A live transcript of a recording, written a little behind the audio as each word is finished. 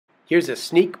Here's a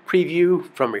sneak preview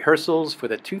from rehearsals for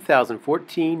the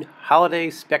 2014 Holiday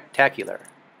Spectacular.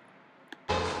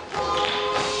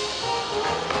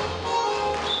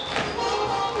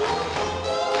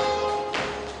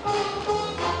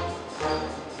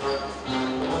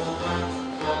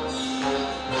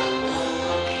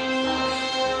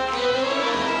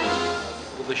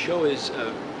 The show is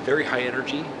very high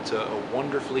energy. It's a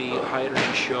wonderfully high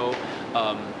energy show,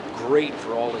 great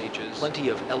for all ages. Plenty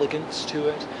of elegance to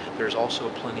it. There's also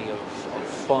plenty of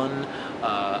fun,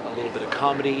 a little bit of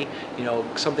comedy,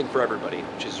 something for everybody,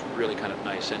 which is really kind of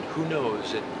nice. And who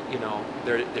knows,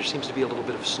 there seems to be a little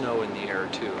bit of snow in the air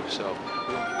too, so.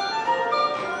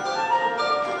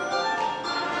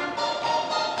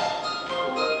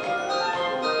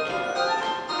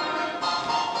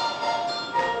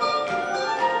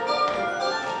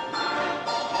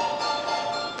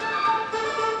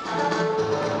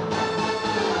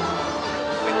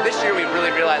 This year we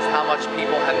really realized how much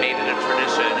people have made it a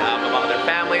tradition among their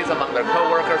families, among their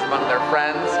coworkers, among their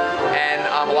friends, and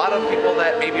a lot of people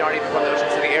that maybe aren't even from the Ocean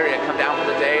City area come down for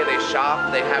the day, they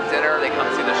shop, they have dinner, they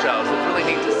come see the show. So it's really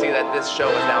neat to see that this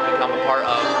show has now become a part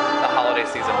of the holiday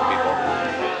season for people.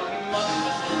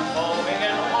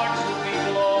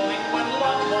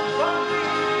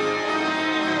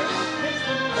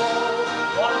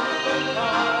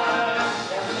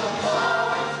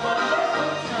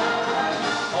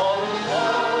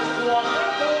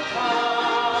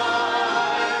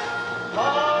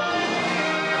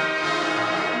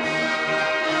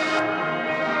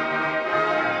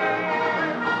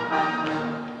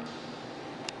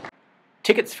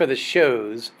 Tickets for the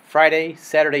shows, Friday,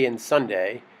 Saturday, and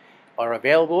Sunday, are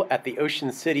available at the Ocean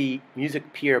City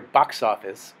Music Pier box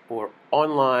office or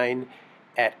online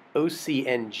at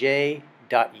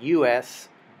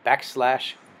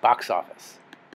ocnj.us/box office.